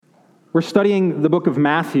We're studying the book of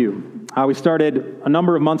Matthew. We started a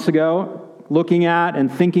number of months ago looking at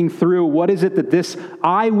and thinking through what is it that this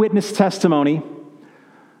eyewitness testimony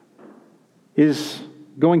is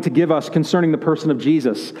going to give us concerning the person of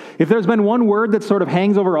Jesus. If there's been one word that sort of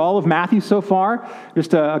hangs over all of Matthew so far,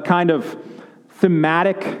 just a kind of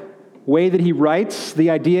thematic way that he writes, the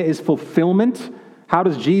idea is fulfillment. How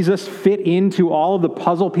does Jesus fit into all of the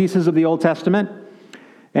puzzle pieces of the Old Testament?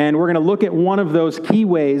 And we're going to look at one of those key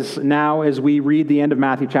ways now as we read the end of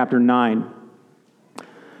Matthew chapter 9.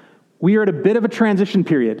 We are at a bit of a transition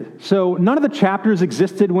period. So none of the chapters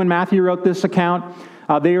existed when Matthew wrote this account.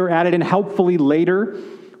 They were added in helpfully later.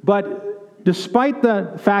 But despite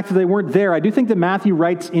the fact that they weren't there, I do think that Matthew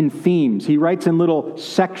writes in themes. He writes in little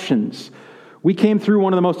sections. We came through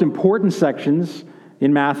one of the most important sections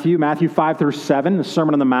in Matthew 5 through 7, the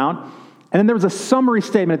Sermon on the Mount. And then there was a summary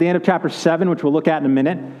statement at the end of chapter 7, which we'll look at in a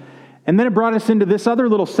minute. And then it brought us into this other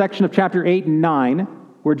little section of chapter 8 and 9,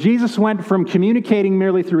 where Jesus went from communicating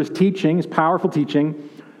merely through his teaching, his powerful teaching,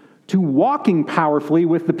 to walking powerfully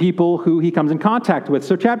with the people who he comes in contact with.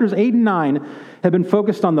 So chapters 8 and 9 have been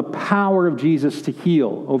focused on the power of Jesus to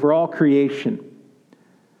heal over all creation.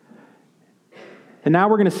 And now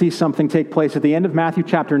we're going to see something take place at the end of Matthew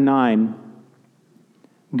chapter 9,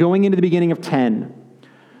 going into the beginning of 10.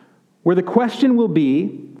 Where the question will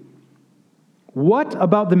be, what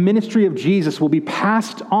about the ministry of Jesus will be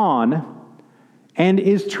passed on and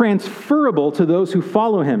is transferable to those who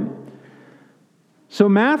follow him? So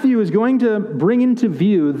Matthew is going to bring into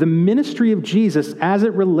view the ministry of Jesus as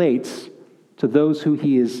it relates to those who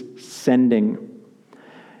he is sending.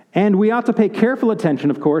 And we ought to pay careful attention,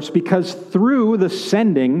 of course, because through the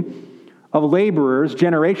sending of laborers,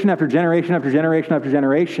 generation after generation after generation after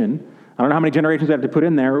generation, I don't know how many generations we have to put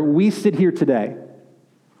in there, we sit here today.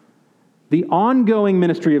 The ongoing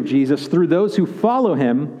ministry of Jesus through those who follow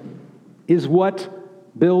him is what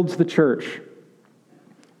builds the church.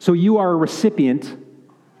 So you are a recipient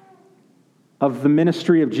of the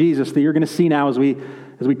ministry of Jesus that you're going to see now as we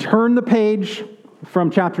turn the page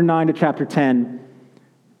from chapter 9 to chapter 10,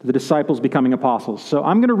 to the disciples becoming apostles. So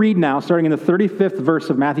I'm going to read now, starting in the 35th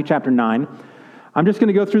verse of Matthew chapter 9. I'm just going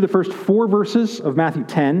to go through the first 4 verses of Matthew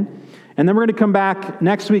 10, and then we're going to come back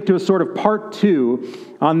next week to a sort of part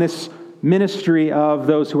 2 on this ministry of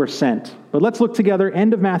those who are sent. But let's look together,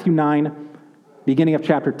 end of Matthew 9, beginning of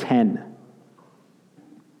chapter 10.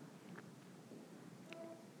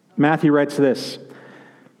 Matthew writes this,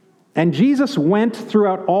 "And Jesus went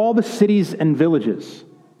throughout all the cities and villages,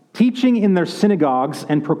 teaching in their synagogues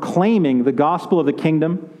and proclaiming the gospel of the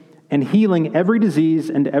kingdom and healing every disease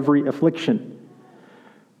and every affliction.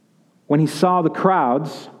 When he saw the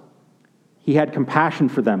crowds, he had compassion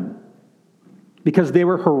for them, because they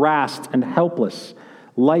were harassed and helpless,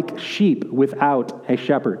 like sheep without a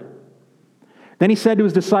shepherd. Then he said to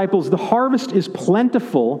his disciples, 'The harvest is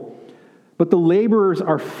plentiful, but the laborers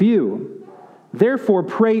are few. Therefore,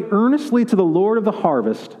 pray earnestly to the Lord of the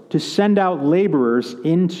harvest to send out laborers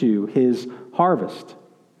into his harvest.'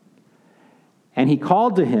 And he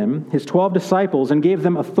called to him his 12 disciples and gave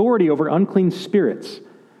them authority over unclean spirits,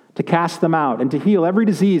 to cast them out and to heal every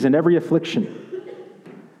disease and every affliction.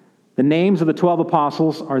 The names of the 12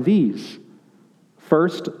 apostles are these: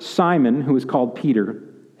 first, Simon, who is called Peter,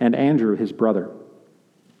 and Andrew, his brother;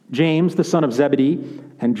 James, the son of Zebedee,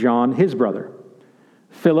 and John, his brother;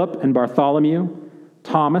 Philip and Bartholomew;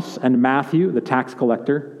 Thomas and Matthew, the tax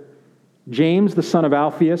collector; James, the son of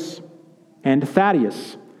Alphaeus, and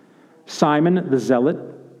Thaddeus; Simon the zealot,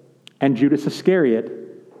 and Judas Iscariot,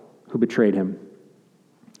 who betrayed him."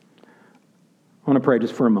 I want to pray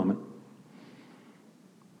just for a moment.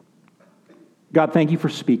 God, thank you for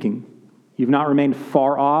speaking. You've not remained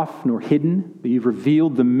far off nor hidden, but you've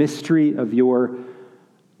revealed the mystery of your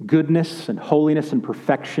goodness and holiness and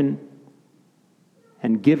perfection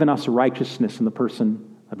and given us righteousness in the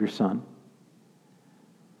person of your Son.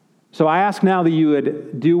 So I ask now that you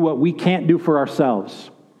would do what we can't do for ourselves,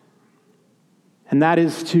 and that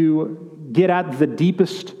is to get at the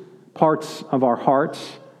deepest parts of our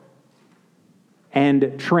hearts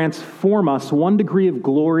and transform us one degree of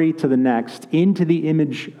glory to the next into the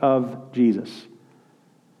image of Jesus.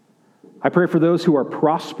 I pray for those who are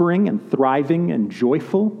prospering and thriving and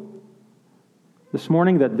joyful this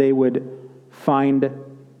morning, that they would find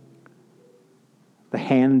the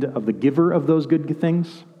hand of the giver of those good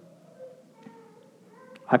things.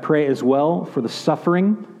 I pray as well for the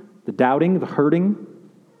suffering, the doubting, the hurting,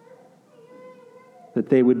 that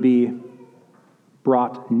they would be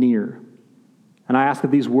brought near. And I ask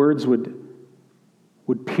that these words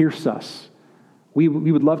would pierce us. We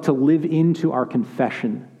would love to live into our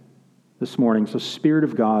confession this morning. So Spirit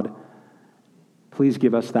of God, Please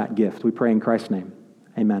give us that gift. We pray in Christ's name.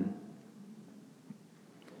 Amen.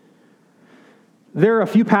 There are a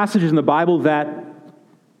few passages in the Bible that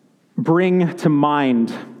bring to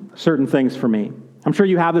mind certain things for me. I'm sure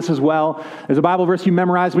you have this as well. There's a Bible verse you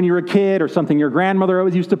memorized when you were a kid, or something your grandmother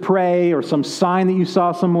always used to pray, or some sign that you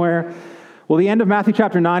saw somewhere. Well, the end of Matthew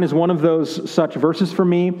chapter 9 is one of those such verses for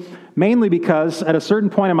me, mainly because at a certain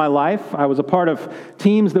point in my life, I was a part of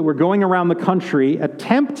teams that were going around the country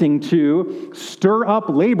attempting to stir up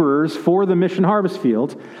laborers for the mission harvest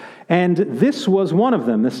field. And this was one of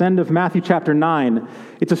them, this end of Matthew chapter 9.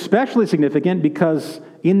 It's especially significant because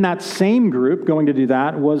in that same group going to do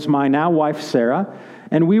that was my now wife, Sarah,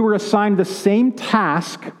 and we were assigned the same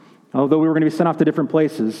task. Although we were going to be sent off to different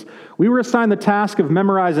places, we were assigned the task of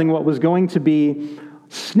memorizing what was going to be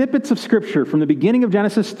snippets of Scripture from the beginning of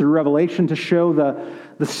Genesis through Revelation to show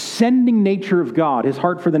the sending nature of God, his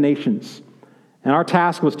heart for the nations. And our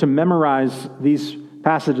task was to memorize these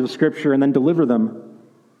passages of Scripture and then deliver them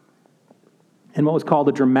in what was called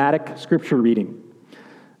a dramatic Scripture reading.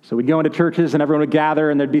 So we'd go into churches and everyone would gather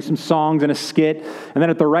and there'd be some songs and a skit. And then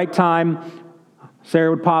at the right time, Sarah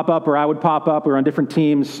would pop up or I would pop up. We were on different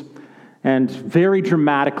teams. And very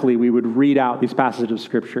dramatically, we would read out these passages of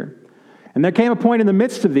Scripture. And there came a point in the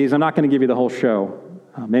midst of these, I'm not going to give you the whole show.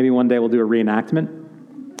 Maybe one day we'll do a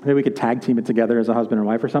reenactment. Maybe we could tag team it together as a husband and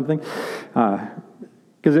wife or something.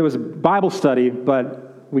 Because it was a Bible study,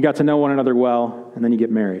 but we got to know one another well, and then you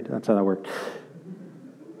get married. That's how that worked.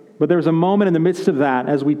 But there was a moment in the midst of that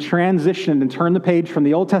as we transitioned and turned the page from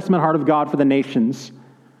the Old Testament heart of God for the nations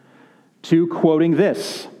to quoting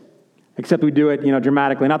this. Except we do it,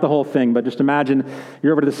 dramatically. Not the whole thing, but just imagine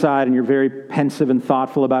you're over to the side and you're very pensive and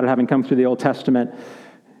thoughtful about it, having come through the Old Testament.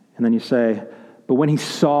 And then you say, but when he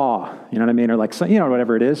saw, you know what I mean? Or like,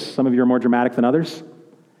 whatever it is. Some of you are more dramatic than others.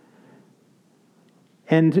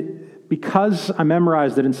 And because I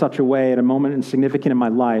memorized it in such a way at a moment insignificant in my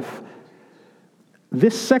life,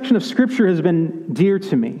 this section of Scripture has been dear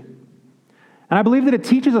to me. And I believe that it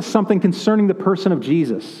teaches us something concerning the person of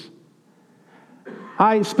Jesus.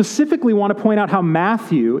 I specifically want to point out how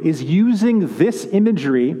Matthew is using this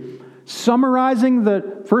imagery, summarizing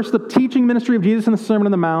first the teaching ministry of Jesus in the Sermon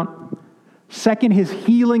on the Mount, second his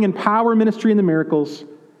healing and power ministry in the miracles,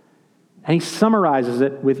 and he summarizes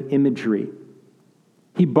it with imagery.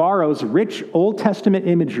 He borrows rich Old Testament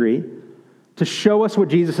imagery to show us what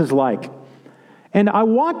Jesus is like. And I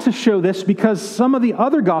want to show this because some of the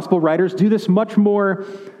other gospel writers do this much more,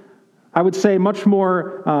 I would say, much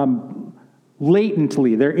more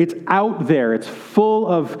latently. It's out there. It's full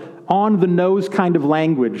of on-the-nose kind of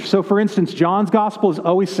language. So, for instance, John's gospel is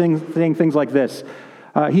always saying things like this.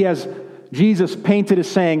 He has Jesus painted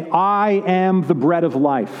as saying, I am the bread of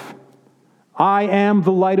life. I am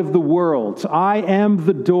the light of the world. I am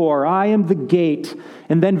the door. I am the gate.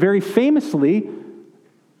 And then very famously,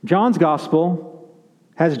 John's gospel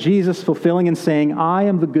has Jesus fulfilling and saying, I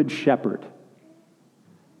am the good shepherd.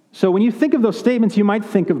 So when you think of those statements, you might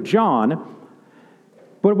think of John.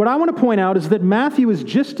 But what I want to point out is that Matthew is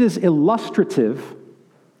just as illustrative.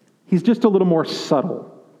 He's just a little more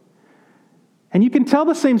subtle. And you can tell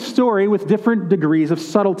the same story with different degrees of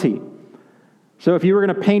subtlety. So if you were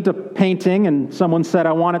going to paint a painting and someone said,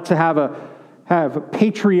 I want it to have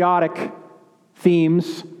patriotic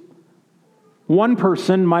themes, one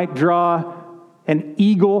person might draw an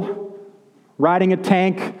eagle riding a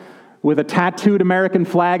tank with a tattooed American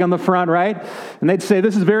flag on the front, right? And they'd say,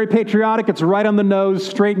 this is very patriotic, it's right on the nose,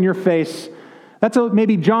 straight in your face. That's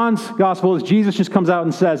maybe John's gospel is Jesus just comes out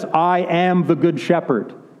and says, I am the good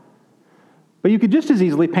shepherd. But you could just as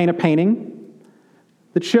easily paint a painting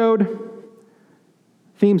that showed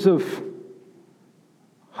themes of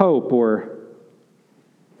hope or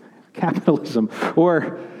capitalism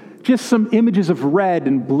or just some images of red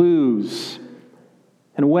and blues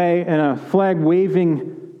and a flag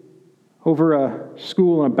waving over a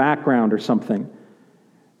school in a background or something.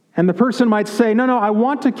 And the person might say, no, I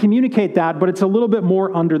want to communicate that, but it's a little bit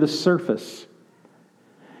more under the surface.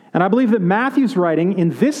 And I believe that Matthew's writing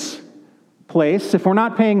in this place, if we're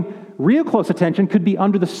not paying real close attention, could be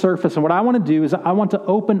under the surface. And what I want to do is I want to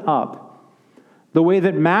open up the way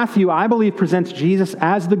that Matthew, I believe, presents Jesus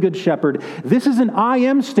as the Good Shepherd. This is an I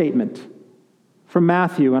am statement from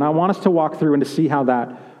Matthew, and I want us to walk through and to see how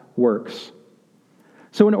that works.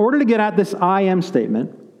 So in order to get at this I am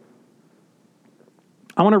statement,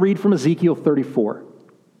 I want to read from Ezekiel 34.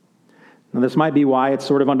 Now this might be why it's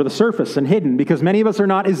sort of under the surface and hidden, because many of us are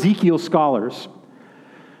not Ezekiel scholars.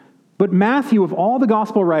 But Matthew, of all the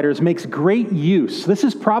gospel writers, makes great use. This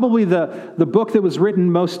is probably the book that was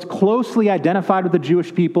written most closely identified with the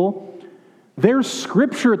Jewish people, Their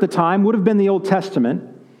scripture at the time would have been the Old Testament.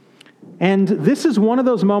 And this is one of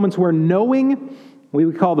those moments where knowing what we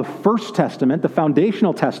would call the First Testament, the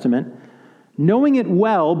foundational testament, knowing it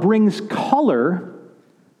well brings color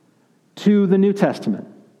to the New Testament.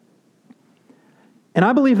 And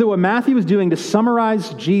I believe that what Matthew is doing to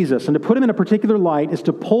summarize Jesus and to put him in a particular light is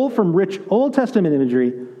to pull from rich Old Testament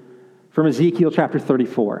imagery from Ezekiel chapter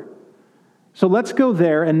 34. So let's go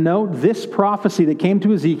there and note this prophecy that came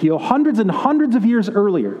to Ezekiel hundreds and hundreds of years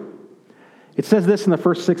earlier. It says this in the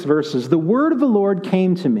first 6 verses, "The word of the Lord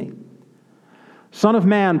came to me. Son of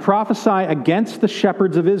man, prophesy against the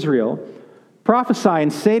shepherds of Israel. Prophesy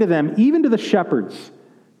and say to them, even to the shepherds,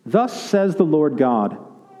 thus says the Lord God,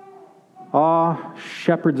 Ah,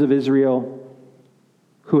 shepherds of Israel,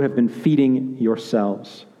 who have been feeding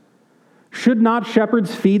yourselves. Should not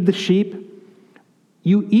shepherds feed the sheep?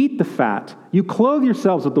 You eat the fat. You clothe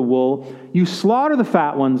yourselves with the wool. You slaughter the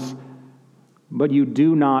fat ones, but you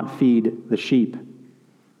do not feed the sheep.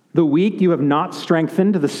 The weak you have not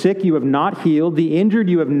strengthened. The sick you have not healed. The injured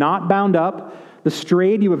you have not bound up. The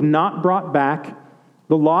strayed you have not brought back.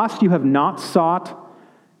 The lost you have not sought.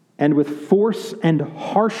 And with force and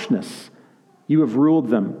harshness you have ruled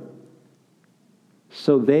them.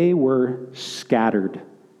 So they were scattered,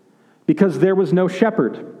 because there was no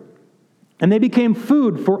shepherd. And they became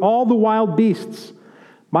food for all the wild beasts.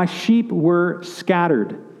 My sheep were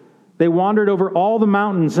scattered. They wandered over all the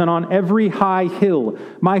mountains and on every high hill.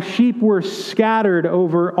 My sheep were scattered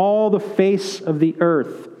over all the face of the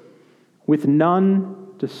earth, with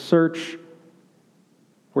none to search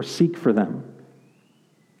or seek for them.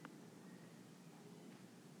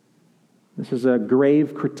 This is a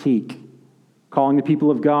grave critique, calling the people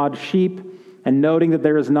of God sheep and noting that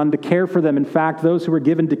there is none to care for them. In fact, those who were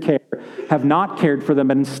given to care have not cared for them,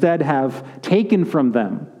 but instead have taken from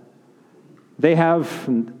them. They have,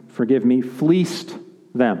 forgive me, fleeced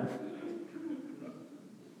them.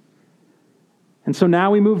 And so now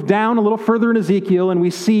we move down a little further in Ezekiel and we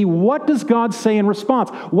see, what does God say in response?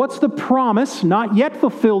 What's the promise, not yet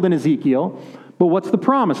fulfilled in Ezekiel, but what's the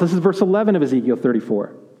promise? This is verse 11 of Ezekiel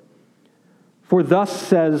 34. For thus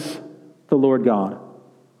says the Lord God,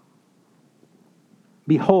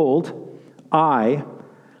 Behold, I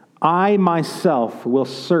myself will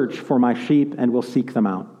search for my sheep and will seek them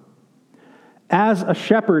out. As a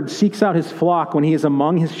shepherd seeks out his flock when he is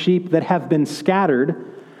among his sheep that have been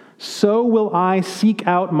scattered, so will I seek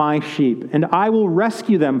out my sheep, and I will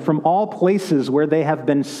rescue them from all places where they have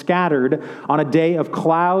been scattered on a day of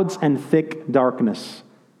clouds and thick darkness.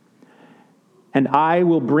 And I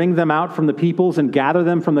will bring them out from the peoples and gather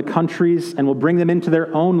them from the countries and will bring them into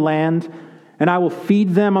their own land. And I will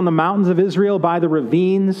feed them on the mountains of Israel by the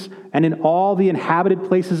ravines and in all the inhabited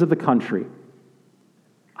places of the country.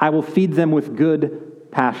 I will feed them with good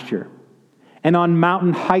pasture. And on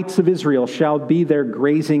mountain heights of Israel shall be their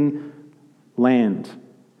grazing land.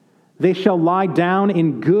 They shall lie down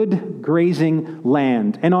in good grazing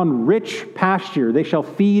land, and on rich pasture they shall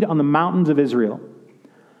feed on the mountains of Israel.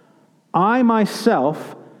 I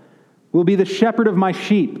myself will be the shepherd of my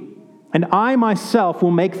sheep, and I myself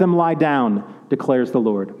will make them lie down, declares the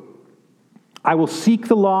Lord. I will seek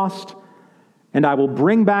the lost, and I will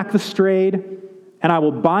bring back the strayed, and I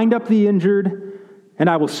will bind up the injured, and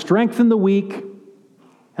I will strengthen the weak,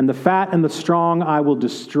 and the fat and the strong I will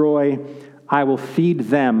destroy. I will feed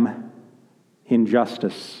them in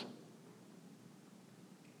justice.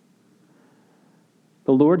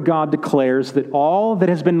 The Lord God declares that all that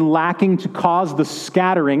has been lacking to cause the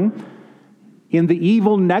scattering in the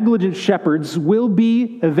evil, negligent shepherds will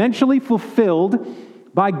be eventually fulfilled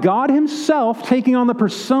by God himself taking on the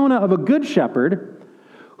persona of a good shepherd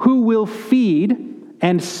who will feed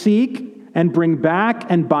and seek and bring back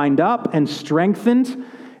and bind up and strengthen.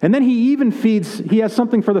 And then he even feeds, he has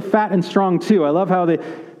something for the fat and strong too. I love how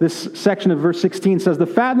this section of verse 16 says, the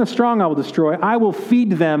fat and the strong I will destroy. I will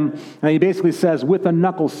feed them, and he basically says, with a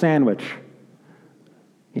knuckle sandwich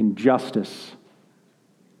in justice.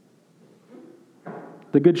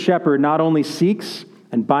 The good shepherd not only seeks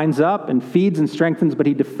and binds up and feeds and strengthens, but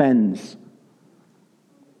he defends.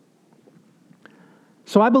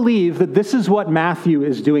 So I believe that this is what Matthew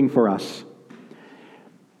is doing for us.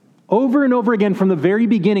 Over and over again from the very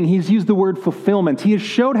beginning, he's used the word fulfillment. He has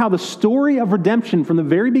showed how the story of redemption from the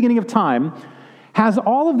very beginning of time has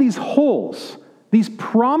all of these holes, these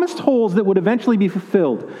promised holes that would eventually be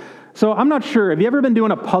fulfilled. So I'm not sure, have you ever been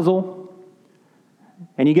doing a puzzle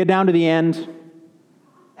and you get down to the end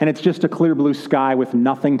and it's just a clear blue sky with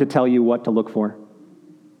nothing to tell you what to look for?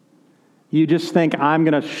 You just think, I'm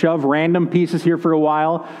going to shove random pieces here for a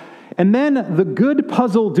while. And then the good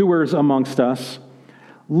puzzle doers amongst us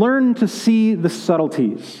learn to see the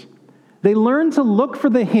subtleties. They learn to look for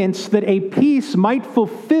the hints that a piece might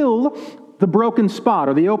fulfill the broken spot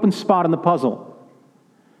or the open spot in the puzzle.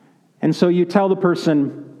 And so you tell the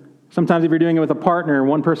person, sometimes if you're doing it with a partner,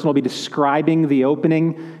 one person will be describing the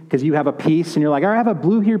opening because you have a piece and you're like, I have a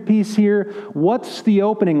blue here piece here. What's the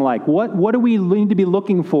opening like? What do we need to be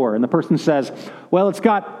looking for? And the person says, well, it's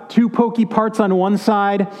got two pokey parts on one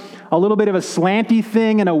side, a little bit of a slanty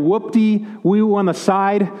thing, and a whoop-de-woo on the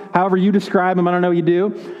side, however you describe them, I don't know what you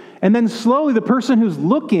do. And then slowly the person who's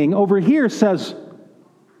looking over here says,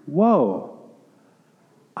 whoa,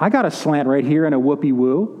 I got a slant right here and a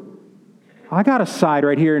whoopee-woo. I got a side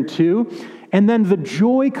right here and two. And then the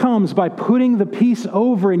joy comes by putting the piece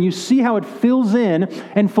over, and you see how it fills in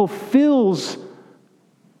and fulfills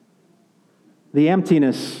the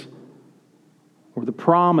emptiness or the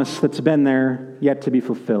promise that's been there yet to be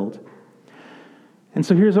fulfilled. And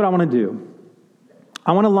so here's what I want to do.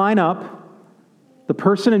 I want to line up the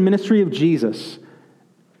person and ministry of Jesus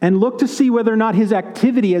and look to see whether or not his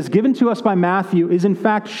activity as given to us by Matthew is in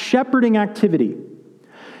fact shepherding activity.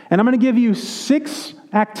 And I'm going to give you 6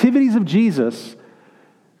 activities of Jesus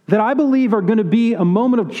that I believe are going to be a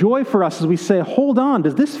moment of joy for us as we say, hold on,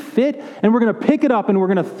 does this fit? And we're going to pick it up and we're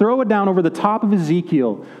going to throw it down over the top of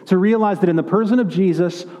Ezekiel to realize that in the person of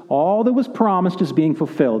Jesus, all that was promised is being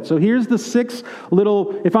fulfilled. So here's the 6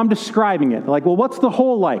 little, if I'm describing it, like, well, what's the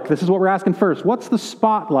whole like? This is what we're asking first. What's the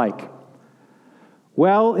spot like?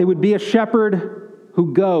 Well, it would be a shepherd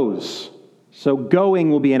who goes. So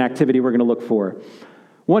going will be an activity we're going to look for.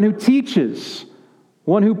 One who teaches,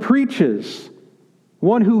 one who preaches,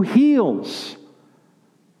 one who heals,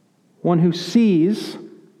 one who sees,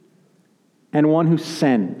 and one who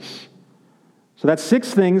sends. So that's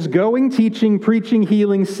 6 things: going, teaching, preaching,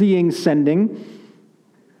 healing, seeing, sending.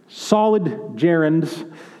 Solid gerunds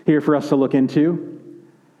here for us to look into.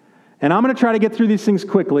 And I'm going to try to get through these things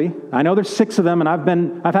quickly. I know there's 6 of them, and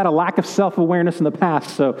I've had a lack of self-awareness in the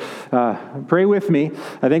past, so pray with me.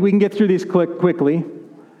 I think we can get through these quickly.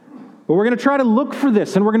 But we're going to try to look for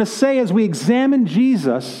this, and we're going to say as we examine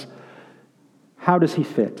Jesus, how does he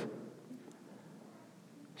fit?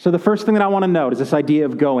 So the first thing that I want to note is this idea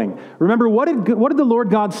of going. Remember, what did the Lord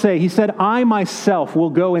God say? He said, I myself will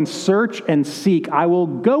go and search and seek. I will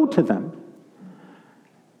go to them.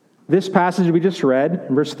 This passage we just read,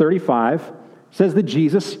 in verse 35, says that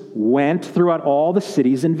Jesus went throughout all the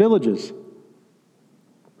cities and villages.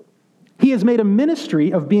 He has made a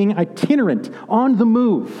ministry of being itinerant, on the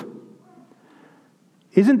move.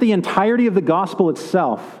 Isn't the entirety of the gospel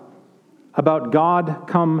itself about God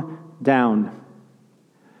come down?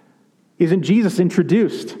 Isn't Jesus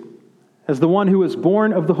introduced as the one who was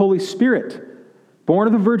born of the Holy Spirit, born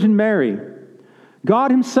of the Virgin Mary?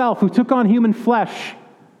 God himself, who took on human flesh,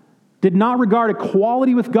 did not regard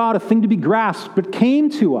equality with God a thing to be grasped, but came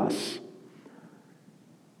to us.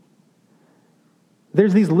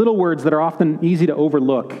 There's these little words that are often easy to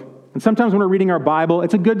overlook. And sometimes when we're reading our Bible,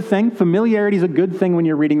 it's a good thing. Familiarity is a good thing when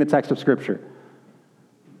you're reading the text of Scripture.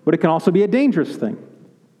 But it can also be a dangerous thing.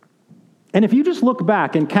 And if you just look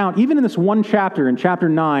back and count, even in this one chapter, in chapter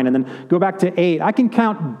 9, and then go back to 8, I can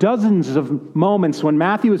count dozens of moments when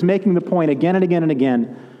Matthew is making the point again and again and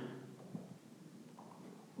again.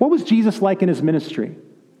 What was Jesus like in his ministry?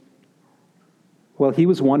 Well, he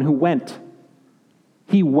was one who went.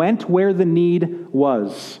 He went where the need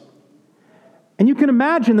was. And you can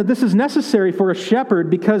imagine that this is necessary for a shepherd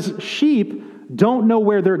because sheep don't know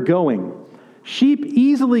where they're going. Sheep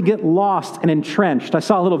easily get lost and entrenched. I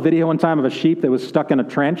saw a little video one time of a sheep that was stuck in a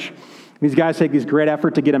trench. These guys take this great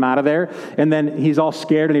effort to get him out of there, and then he's all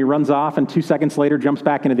scared and he runs off, and 2 seconds later jumps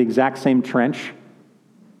back into the exact same trench.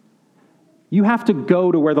 You have to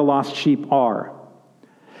go to where the lost sheep are.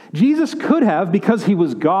 Jesus could have, because he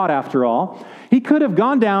was God after all, he could have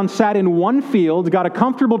gone down, sat in one field, got a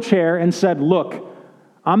comfortable chair, and said, look,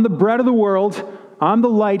 I'm the bread of the world. I'm the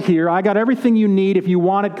light here. I got everything you need. If you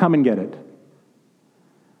want it, come and get it.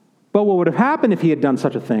 But what would have happened if he had done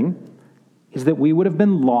such a thing is that we would have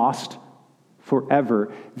been lost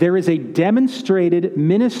forever. There is a demonstrated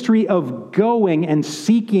ministry of going and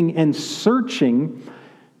seeking and searching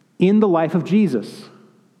in the life of Jesus.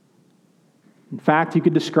 In fact, you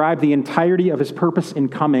could describe the entirety of his purpose in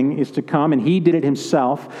coming is to come, and he did it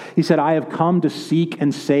himself. He said, I have come to seek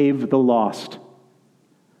and save the lost.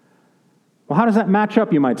 Well, how does that match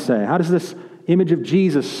up, you might say? How does this image of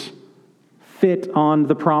Jesus fit on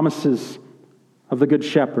the promises of the Good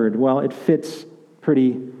Shepherd? Well, it fits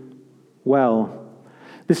pretty well.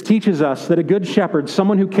 This teaches us that a good shepherd,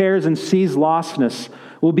 someone who cares and sees lostness,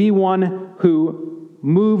 will be one who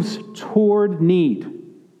moves toward need.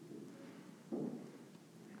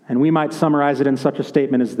 And we might summarize it in such a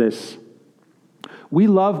statement as this: we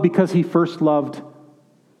love because he first loved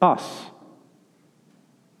us.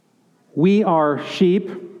 We are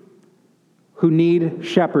sheep who need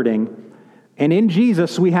shepherding, and in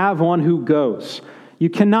Jesus we have one who goes. You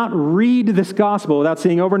cannot read this gospel without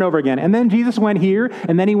seeing over and over again, and then Jesus went here,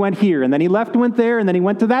 and then he went here, and then he left and went there, and then he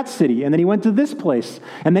went to that city, and then he went to this place,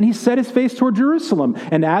 and then he set his face toward Jerusalem.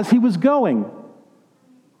 And as he was going,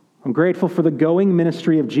 I'm grateful for the going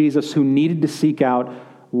ministry of Jesus, who needed to seek out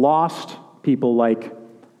lost people like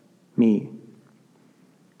me.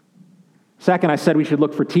 Second, I said we should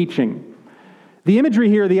look for teaching. The imagery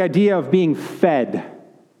here, the idea of being fed.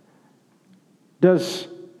 Does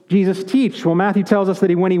Jesus teach? Well, Matthew tells us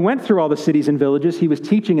that when he went through all the cities and villages, he was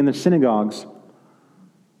teaching in the synagogues.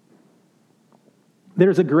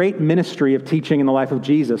 There's a great ministry of teaching in the life of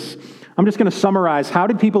Jesus. I'm just going to summarize. How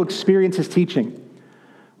did people experience his teaching?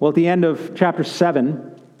 Well, at the end of chapter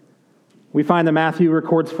 7, we find that Matthew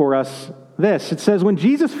records for us this. It says, when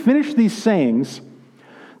Jesus finished these sayings,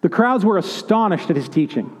 the crowds were astonished at his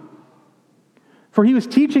teaching, for he was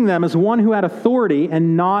teaching them as one who had authority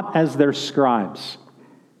and not as their scribes.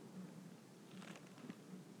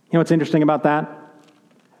 You know what's interesting about that?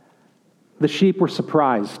 The sheep were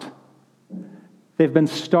surprised. They've been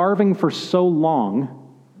starving for so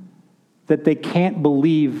long that they can't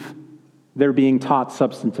believe they're being taught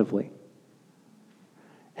substantively.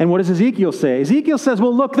 And what does Ezekiel say? Ezekiel says,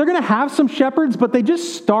 well, look, they're going to have some shepherds, but they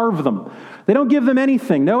just starve them. They don't give them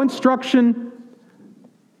anything, no instruction,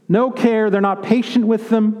 no care. They're not patient with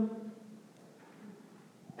them.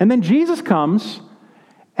 And then Jesus comes,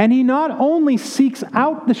 and he not only seeks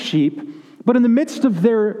out the sheep, but in the midst of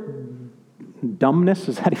their dumbness,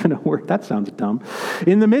 is that even a word? That sounds dumb.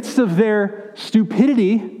 In the midst of their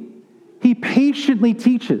stupidity, he patiently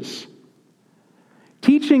teaches.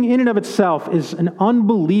 Teaching in and of itself is an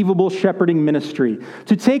unbelievable shepherding ministry.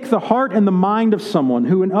 To take the heart and the mind of someone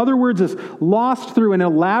who, in other words, is lost through an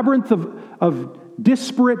labyrinth of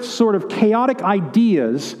disparate, sort of chaotic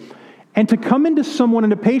ideas, and to come into someone and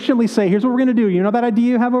to patiently say, here's what we're going to do. You know that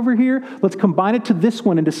idea you have over here? Let's combine it to this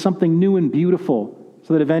one into something new and beautiful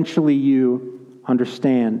so that eventually you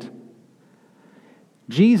understand.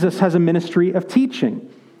 Jesus has a ministry of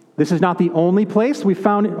teaching. This is not the only place. We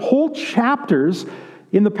found whole chapters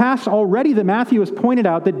in the past already that Matthew has pointed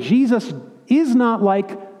out that Jesus is not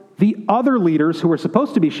like the other leaders who are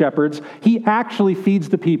supposed to be shepherds. He actually feeds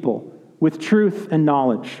the people with truth and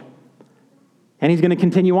knowledge. And he's going to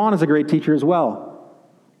continue on as a great teacher as well.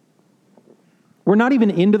 We're not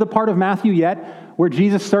even into the part of Matthew yet where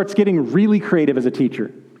Jesus starts getting really creative as a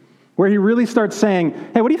teacher, where he really starts saying,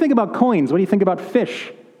 hey, what do you think about coins? What do you think about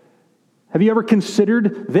fish? Have you ever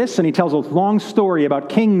considered this? And he tells a long story about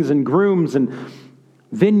kings and grooms and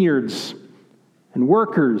vineyards and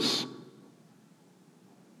workers.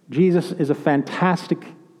 Jesus is a fantastic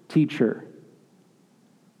teacher.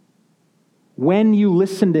 When you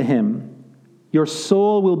listen to him, your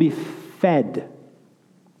soul will be fed.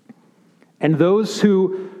 And those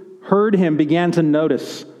who heard him began to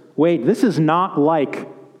notice, wait, this is not like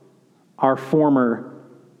our former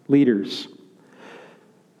leaders.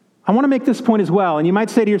 I want to make this point as well, and you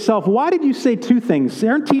might say to yourself, why did you say two things?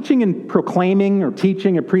 Aren't teaching and proclaiming or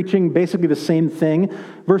teaching and preaching basically the same thing?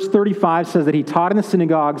 Verse 35 says that he taught in the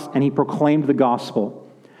synagogues and he proclaimed the gospel.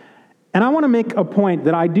 And I want to make a point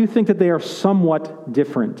that I do think that they are somewhat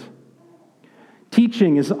different.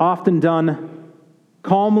 Teaching is often done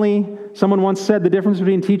calmly. Someone once said the difference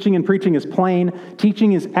between teaching and preaching is plain.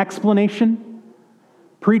 Teaching is explanation.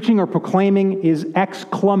 Preaching or proclaiming is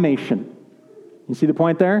exclamation. You see the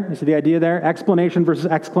point there? You see the idea there? Explanation versus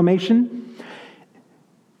exclamation.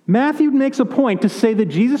 Matthew makes a point to say that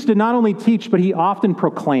Jesus did not only teach, but he often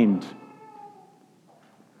proclaimed.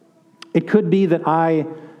 It could be that I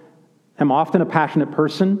am often a passionate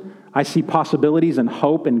person. I see possibilities and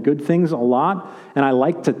hope and good things a lot, and I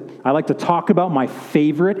like to talk about my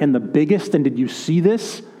favorite and the biggest, and did you see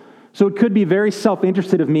this? So it could be very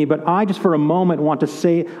self-interested of me, but I just for a moment want to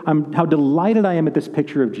say how delighted I am at this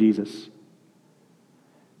picture of Jesus.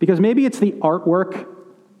 Because maybe it's the artwork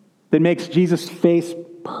that makes Jesus' face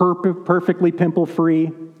perfectly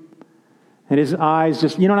pimple-free and his eyes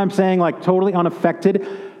just, you know what I'm saying, like totally unaffected.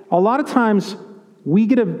 A lot of times we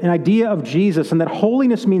get an idea of Jesus, and that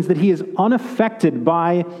holiness means that he is unaffected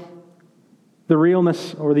by the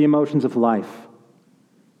realness or the emotions of life.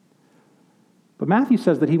 But Matthew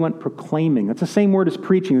says that he went proclaiming. That's the same word as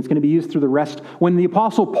preaching. It's going to be used through the rest. When the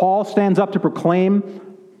Apostle Paul stands up to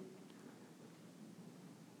proclaim,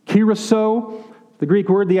 kyrisso, the Greek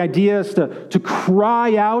word, the idea is to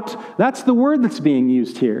cry out. That's the word that's being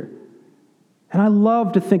used here. And I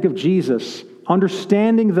love to think of Jesus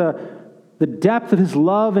understanding the depth of his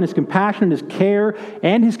love and his compassion and his care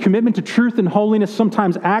and his commitment to truth and holiness,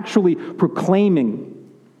 sometimes actually proclaiming.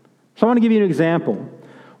 So I want to give you an example.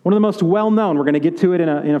 One of the most well-known, we're going to get to it in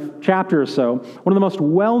a chapter or so, one of the most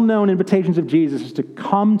well-known invitations of Jesus is to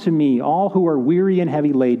come to me, all who are weary and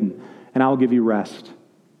heavy laden, and I will give you rest.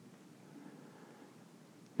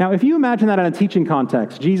 Now, if you imagine that in a teaching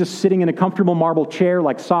context, Jesus sitting in a comfortable marble chair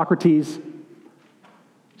like Socrates,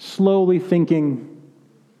 slowly thinking,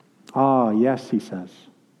 yes, he says,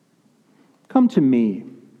 come to me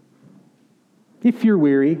if you're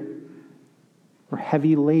weary or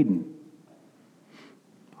heavy laden.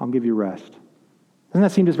 I'll give you rest. Doesn't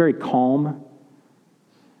that seem just very calm?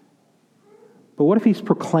 But what if he's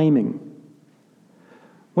proclaiming?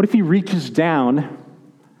 What if he reaches down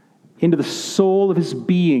into the soul of his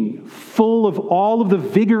being, full of all of the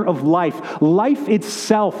vigor of life, life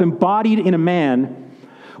itself embodied in a man?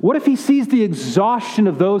 What if he sees the exhaustion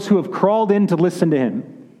of those who have crawled in to listen to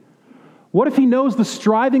him? What if he knows the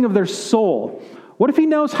striving of their soul? What if he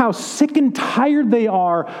knows how sick and tired they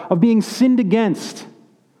are of being sinned against?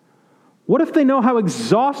 What if they know how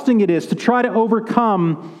exhausting it is to try to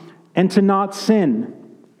overcome and to not sin?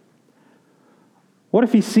 What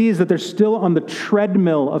if he sees that they're still on the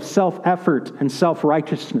treadmill of self-effort and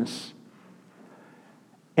self-righteousness?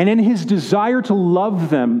 And in his desire to love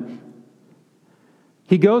them,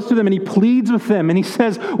 he goes to them and he pleads with them and he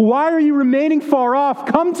says, why are you remaining far off?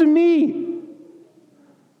 Come to me.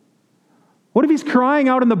 What if he's crying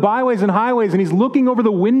out in the byways and highways and he's looking over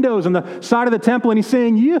the windows on the side of the temple and he's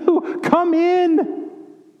saying, you, come in.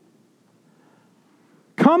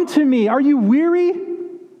 Come to me. Are you weary?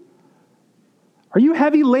 Are you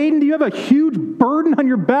heavy laden? Do you have a huge burden on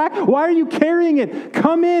your back? Why are you carrying it?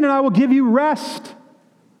 Come in and I will give you rest.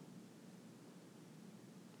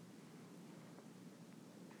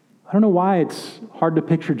 I don't know why it's hard to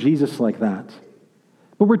picture Jesus like that.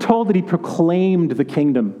 But we're told that he proclaimed the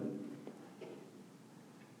kingdom.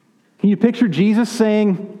 Can you picture Jesus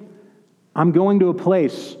saying, I'm going to a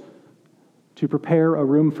place to prepare a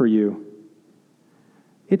room for you?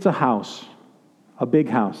 It's a house, a big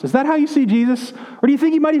house. Is that how you see Jesus? Or do you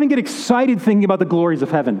think he might even get excited thinking about the glories of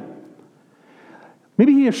heaven?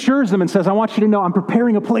 Maybe he assures them and says, I want you to know I'm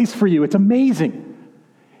preparing a place for you. It's amazing.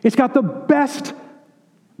 It's got the best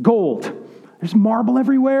gold. There's marble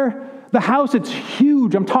everywhere. The house, it's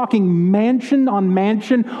huge. I'm talking mansion on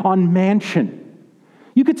mansion on mansion.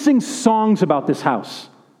 You could sing songs about this house.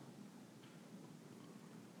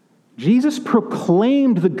 Jesus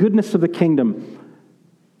proclaimed the goodness of the kingdom.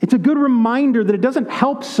 It's a good reminder that it doesn't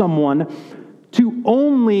help someone to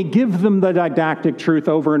only give them the didactic truth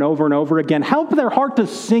over and over and over again. Help their heart to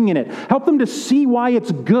sing in it. Help them to see why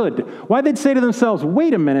it's good. Why they'd say to themselves,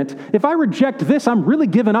 wait a minute, if I reject this, I'm really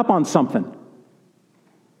giving up on something.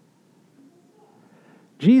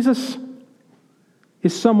 Jesus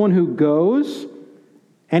is someone who goes,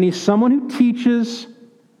 and he's someone who teaches,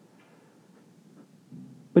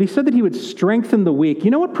 but he said that he would strengthen the weak.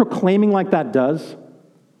 You know what proclaiming like that does?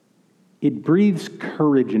 It breathes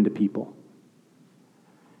courage into people.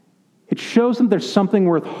 It shows them there's something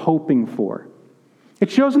worth hoping for.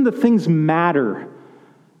 It shows them that things matter.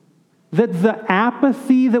 That the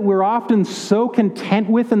apathy that we're often so content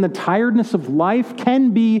with and the tiredness of life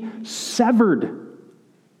can be severed.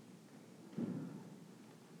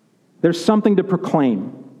 There's something to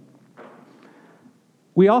proclaim.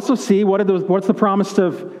 We also see, what's the promise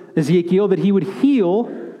of Ezekiel? That he would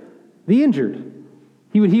heal the injured.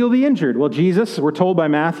 He would heal the injured. Well, Jesus, we're told by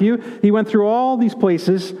Matthew, he went through all these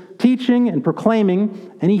places, teaching and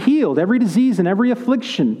proclaiming, and he healed every disease and every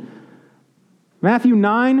affliction. Matthew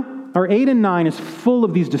 8 and 9 is full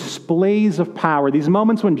of these displays of power, these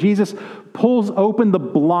moments when Jesus pulls open the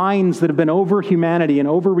blinds that have been over humanity and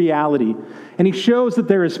over reality, and he shows that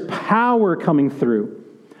there is power coming through,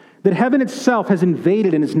 that heaven itself has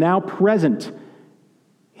invaded and is now present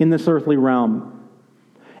in this earthly realm.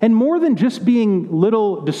 And more than just being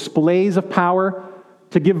little displays of power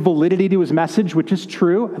to give validity to his message, which is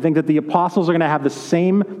true, I think that the apostles are going to have the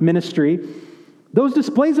same ministry. Those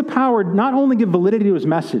displays of power not only give validity to his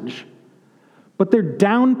message, but they're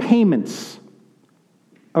down payments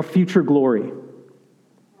of future glory.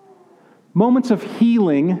 Moments of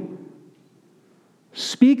healing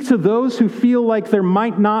speak to those who feel like there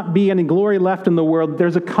might not be any glory left in the world.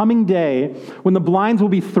 There's a coming day when the blinds will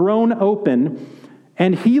be thrown open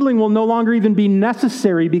and healing will no longer even be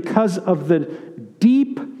necessary because of the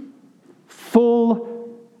deep,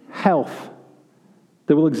 full health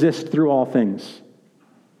that will exist through all things.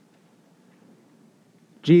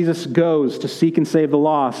 Jesus goes to seek and save the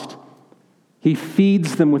lost, He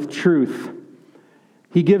feeds them with truth.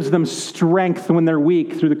 He gives them strength when they're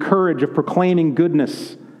weak through the courage of proclaiming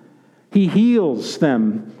goodness. He heals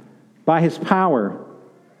them by his power.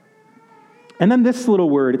 And then this little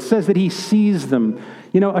word, it says that he sees them.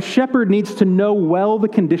 A shepherd needs to know well the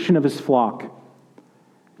condition of his flock.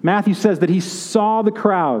 Matthew says that he saw the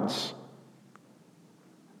crowds.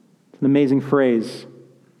 It's an amazing phrase.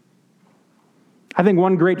 I think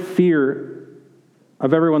one great fear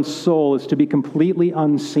of everyone's soul is to be completely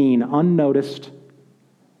unseen, unnoticed,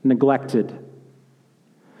 neglected.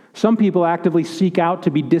 Some people actively seek out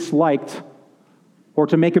to be disliked or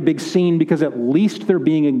to make a big scene because at least they're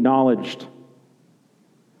being acknowledged.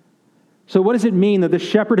 So what does it mean that the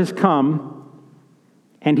shepherd has come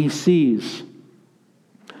and he sees?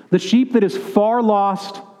 The sheep that is far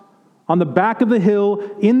lost, on the back of the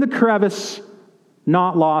hill, in the crevice,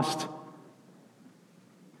 not lost,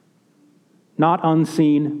 not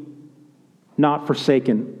unseen, not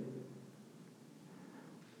forsaken.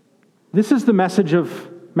 This is the message of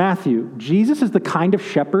Matthew. Jesus is the kind of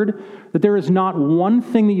shepherd that there is not one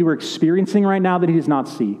thing that you are experiencing right now that he does not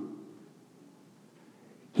see.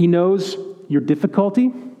 He knows your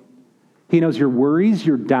difficulty. He knows your worries,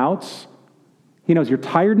 your doubts. He knows your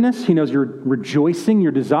tiredness. He knows your rejoicing,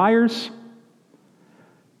 your desires.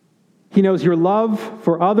 He knows your love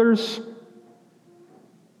for others.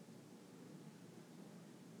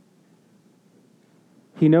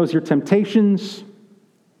 He knows your temptations.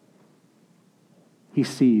 He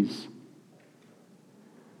sees.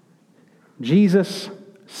 Jesus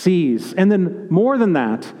sees. And then more than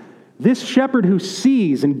that, this shepherd who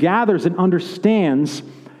sees and gathers and understands,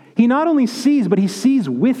 he not only sees, but he sees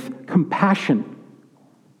with compassion.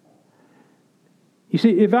 You see,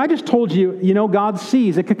 if I just told you, God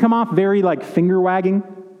sees, it could come off very like finger wagging.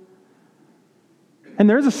 And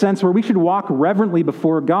there's a sense where we should walk reverently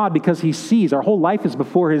before God because he sees. Our whole life is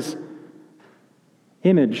before his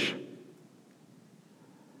image.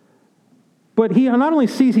 But he not only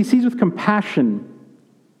sees, he sees with compassion.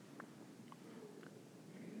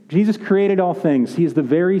 Jesus created all things. He is the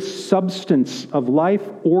very substance of life,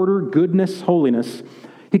 order, goodness, holiness.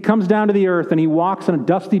 He comes down to the earth and he walks on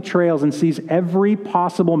dusty trails and sees every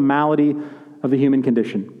possible malady of the human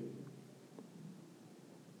condition.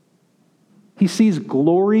 He sees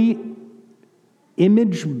glorious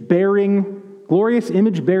image-bearing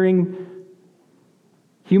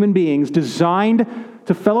human beings designed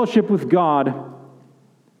to fellowship with God,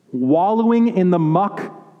 wallowing in the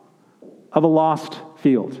muck of a lost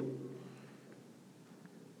field.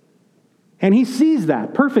 And he sees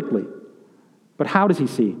that perfectly. But how does he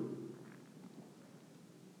see?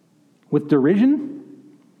 With derision?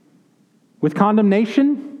 With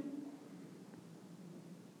condemnation?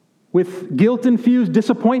 With guilt-infused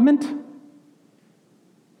disappointment?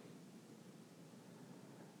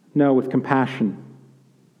 No, with compassion.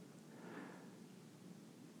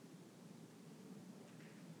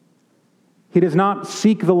 He does not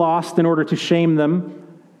seek the lost in order to shame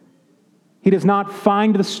them. He does not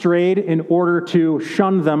find the strayed in order to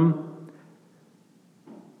shun them.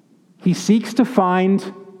 He seeks to find.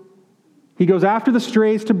 He goes after the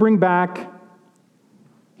strays to bring back.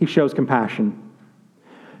 He shows compassion.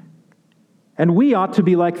 And we ought to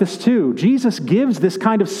be like this too. Jesus gives this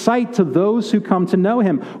kind of sight to those who come to know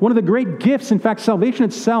him. One of the great gifts, in fact, salvation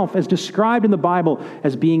itself, is described in the Bible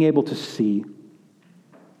as being able to see.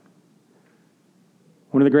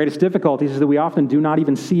 One of the greatest difficulties is that we often do not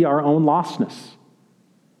even see our own lostness.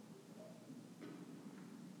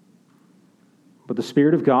 But the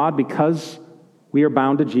Spirit of God, because we are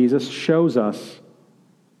bound to Jesus, shows us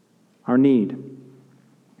our need.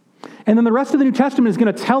 And then the rest of the New Testament is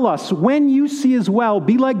going to tell us, when you see as well,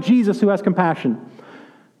 be like Jesus who has compassion.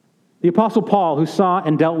 The Apostle Paul, who saw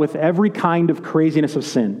and dealt with every kind of craziness of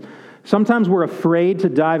sin. Sometimes we're afraid to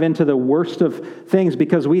dive into the worst of things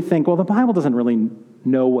because we think, well, the Bible doesn't really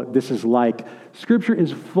know what this is like. Scripture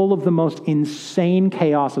is full of the most insane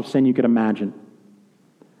chaos of sin you could imagine.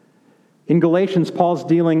 In Galatians, Paul's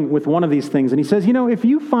dealing with one of these things, and he says, if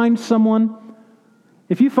you find someone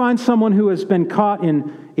who has been caught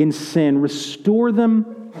in sin, restore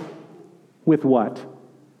them with what?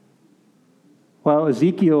 Well,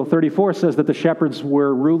 Ezekiel 34 says that the shepherds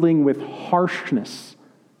were ruling with harshness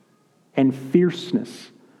and fierceness.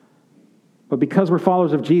 But because we're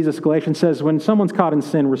followers of Jesus, Galatians says, when someone's caught in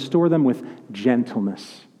sin, restore them with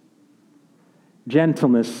gentleness.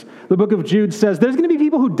 Gentleness. The book of Jude says, there's going to be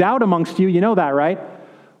people who doubt amongst you. You know that, right?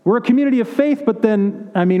 We're a community of faith, but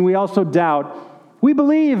then, we also doubt. We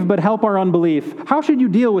believe, but help our unbelief. How should you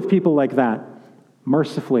deal with people like that?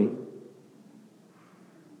 Mercifully.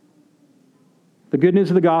 The good news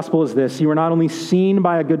of the gospel is this: you are not only seen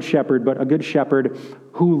by a good shepherd, but a good shepherd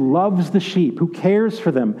who loves the sheep, who cares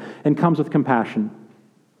for them, and comes with compassion.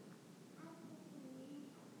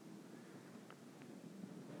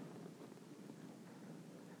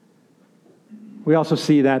 We also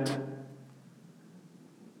see that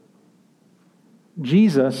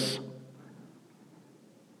Jesus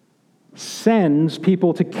sends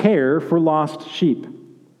people to care for lost sheep.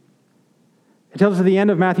 It tells us at the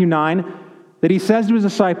end of Matthew 9 that he says to his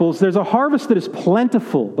disciples, "There's a harvest that is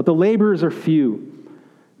plentiful, but the laborers are few.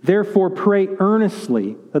 Therefore pray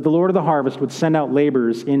earnestly that the Lord of the harvest would send out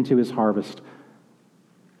laborers into his harvest."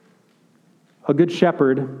 A good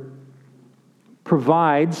shepherd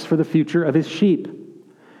provides for the future of his sheep.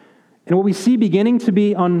 And what we see beginning to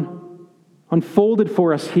be unfolded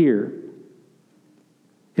for us here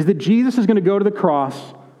is that Jesus is going to go to the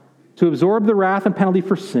cross to absorb the wrath and penalty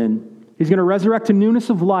for sin. He's going to resurrect to newness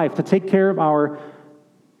of life to take care of our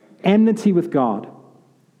enmity with God.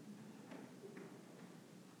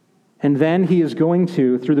 And then he is going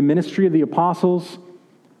to, through the ministry of the apostles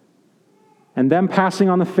and them passing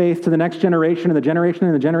on the faith to the next generation and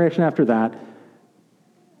the generation after that,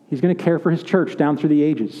 he's going to care for his church down through the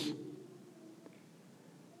ages.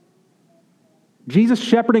 Jesus'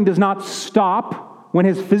 shepherding does not stop when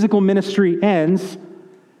his physical ministry ends.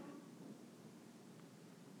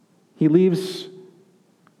 He leaves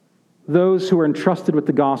those who are entrusted with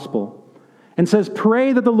the gospel and says,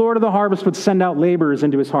 "Pray that the Lord of the harvest would send out laborers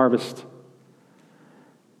into his harvest."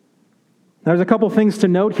 Now, there's a couple things to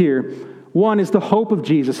note here. One is the hope of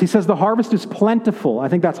Jesus. He says the harvest is plentiful. I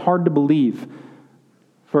think that's hard to believe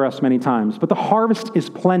for us many times, but the harvest is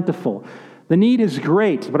plentiful. The need is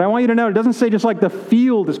great, but I want you to know, it doesn't say just like the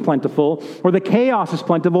field is plentiful or the chaos is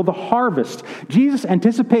plentiful, the harvest. Jesus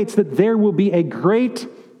anticipates that there will be a great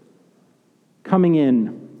coming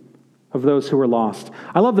in of those who are lost.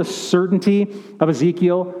 I love the certainty of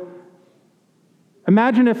Ezekiel.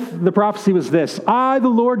 Imagine if the prophecy was this: "I, the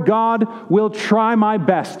Lord God, will try my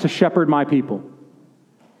best to shepherd my people.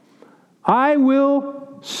 I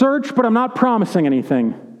will search, but I'm not promising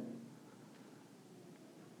anything.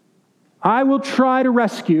 I will try to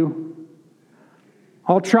rescue.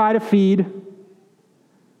 I'll try to feed."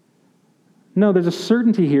 No, there's a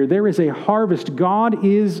certainty here. There is a harvest. God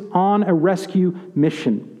is on a rescue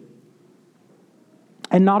mission.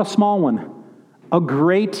 And not a small one. A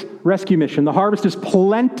great rescue mission. The harvest is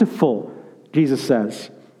plentiful, Jesus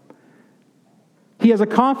says. He has a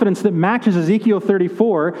confidence that matches Ezekiel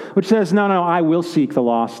 34, which says, no, I will seek the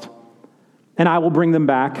lost, and I will bring them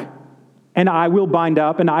back, and I will bind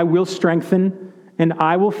up, and I will strengthen, and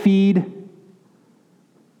I will feed.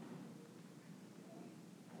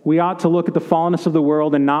 We ought to look at the fallenness of the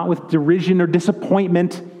world and not with derision or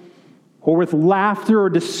disappointment or with laughter or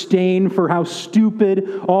disdain for how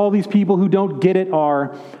stupid all these people who don't get it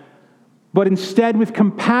are, but instead with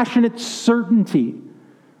compassionate certainty.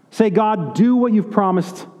 Say, "God, do what you've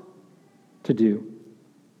promised to do."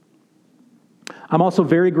 I'm also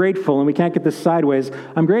very grateful, and we can't get this sideways,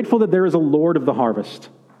 I'm grateful that there is a Lord of the harvest.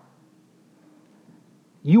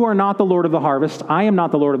 You are not the Lord of the harvest. I am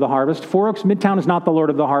not the Lord of the harvest. Four Oaks Midtown is not the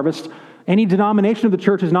Lord of the harvest. Any denomination of the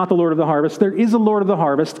church is not the Lord of the harvest. There is a Lord of the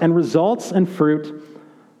harvest, and results and fruit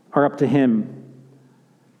are up to him.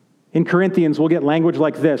 In Corinthians, we'll get language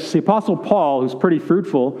like this. The Apostle Paul, who's pretty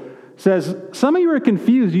fruitful, says, "Some of you are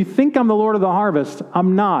confused. You think I'm the Lord of the harvest.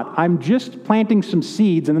 I'm not. I'm just planting some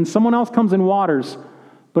seeds, and then someone else comes and waters,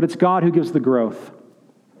 but it's God who gives the growth."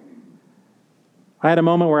 I had a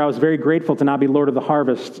moment where I was very grateful to not be Lord of the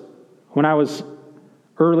harvest. When I was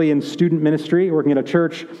early in student ministry, working at a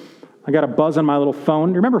church, I got a buzz on my little phone.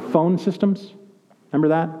 Do you remember phone systems? Remember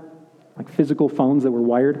that? Like physical phones that were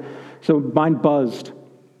wired? So mine buzzed.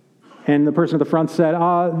 And the person at the front said,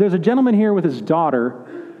 "There's a gentleman here with his daughter.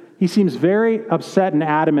 He seems very upset and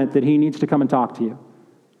adamant that he needs to come and talk to you."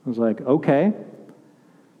 I was like, okay.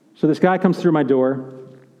 So this guy comes through my door,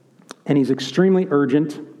 and he's extremely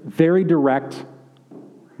urgent, very direct,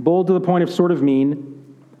 bold to the point of sort of mean.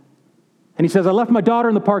 And he says, "I left my daughter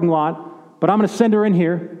in the parking lot, but I'm going to send her in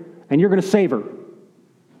here, and you're going to save her.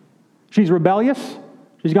 She's rebellious.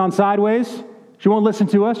 She's gone sideways. She won't listen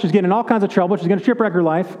to us. She's getting in all kinds of trouble. She's going to shipwreck her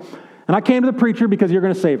life. And I came to the preacher because you're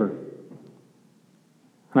going to save her."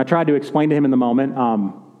 And I tried to explain to him in the moment,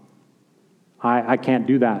 I can't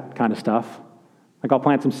do that kind of stuff. Like, I'll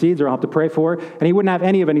plant some seeds or I'll have to pray for her. And he wouldn't have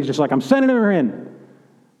any of it. He's just like, "I'm sending her in."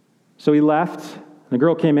 So he left. The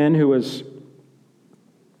girl came in who was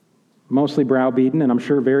mostly browbeaten and I'm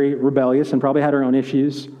sure very rebellious and probably had her own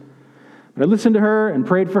issues. But I listened to her and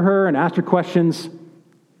prayed for her and asked her questions.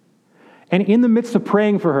 And in the midst of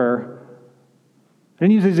praying for her, I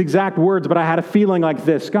didn't use these exact words, but I had a feeling like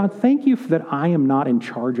this: God, thank you that I am not in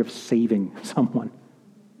charge of saving someone.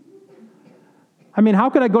 I mean, how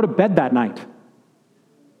could I go to bed that night?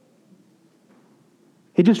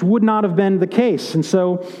 It just would not have been the case. And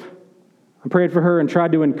so I prayed for her and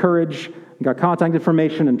tried to encourage, and got contact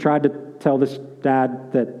information and tried to tell this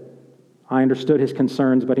dad that I understood his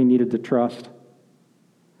concerns, but he needed to trust.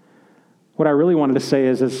 What I really wanted to say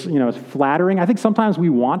is it's flattering. I think sometimes we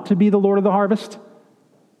want to be the Lord of the harvest.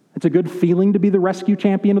 It's a good feeling to be the rescue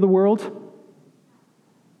champion of the world.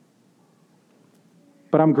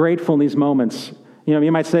 But I'm grateful in these moments.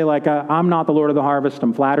 You might say, I'm not the Lord of the harvest.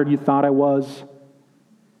 I'm flattered you thought I was.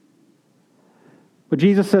 But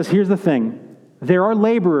Jesus says, here's the thing. There are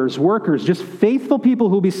laborers, workers, just faithful people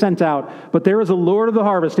who will be sent out. But there is a Lord of the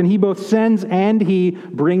harvest, and he both sends and he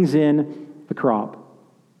brings in the crop.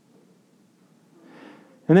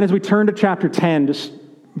 And then as we turn to chapter 10, just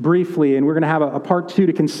briefly, and we're going to have a part 2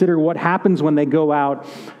 to consider what happens when they go out,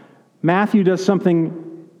 Matthew does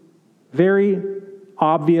something very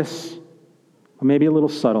obvious, or maybe a little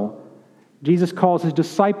subtle. Jesus calls his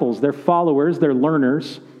disciples, their followers, their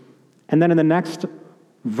learners, and then in the next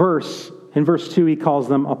verse, in verse 2, he calls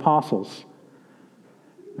them apostles.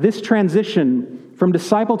 This transition from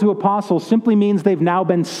disciple to apostle simply means they've now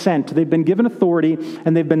been sent. They've been given authority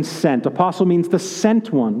and they've been sent. Apostle means the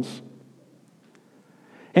sent ones.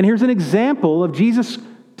 And here's an example of Jesus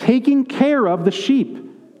taking care of the sheep.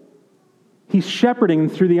 He's shepherding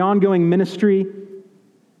through the ongoing ministry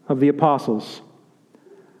of the apostles.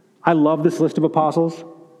 I love this list of apostles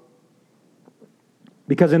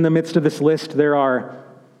because in the midst of this list there are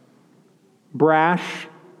brash,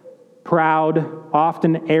 proud,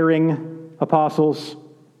 often erring apostles.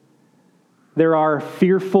 There are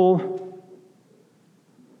fearful,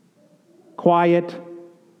 quiet,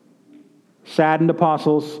 saddened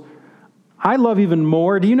apostles. I love even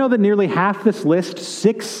more. Do you know that nearly half this list,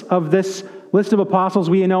 6 of this list of apostles,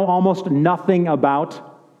 we know almost nothing about?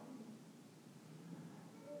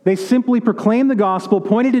 They simply proclaimed the gospel,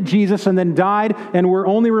 pointed to Jesus, and then died and were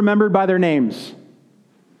only remembered by their names.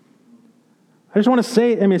 I just want to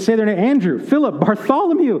say their name: Andrew, Philip,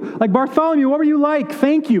 Bartholomew. Bartholomew, what were you like?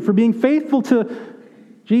 Thank you for being faithful to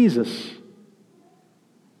Jesus.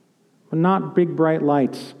 But not big, bright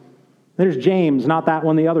lights. There's James, not that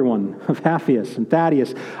one, the other one, of Apphia and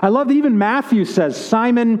Thaddeus. I love that even Matthew says,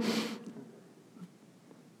 Simon,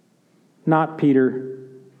 not Peter.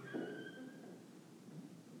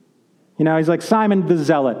 He's like Simon the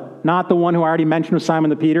Zealot, not the one who I already mentioned was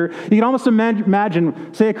Simon the Peter. You can almost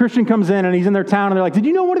imagine, say a Christian comes in and he's in their town and they're like, did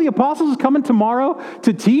you know one of the apostles is coming tomorrow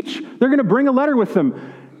to teach? They're going to bring a letter with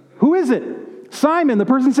them. Who is it? Simon. The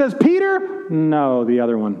person says, Peter? No, the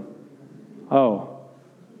other one. Oh.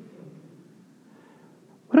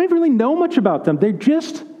 I don't even really know much about them. They're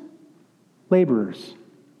just laborers.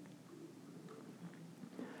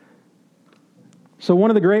 So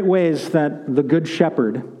one of the great ways that the Good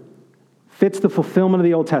Shepherd fits the fulfillment of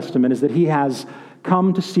the Old Testament is that he has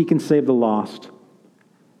come to seek and save the lost.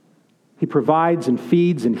 He provides and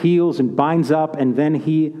feeds and heals and binds up, and then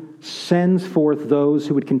he sends forth those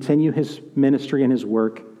who would continue his ministry and his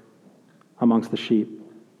work amongst the sheep.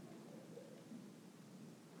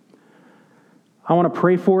 I want to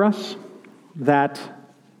pray for us that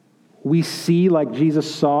we see like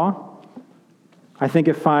Jesus saw. I think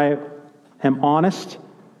if I am honest,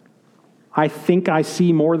 I think I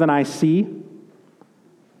see more than I see.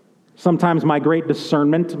 Sometimes my great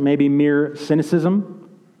discernment may be mere cynicism.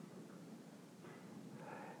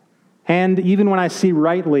 And even when I see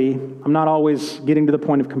rightly, I'm not always getting to the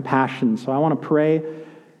point of compassion. So I want to pray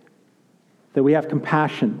that we have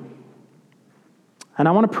compassion. And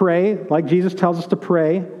I want to pray, like Jesus tells us to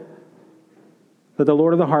pray, that the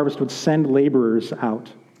Lord of the harvest would send laborers out.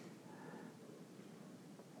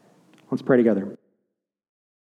 Let's pray together.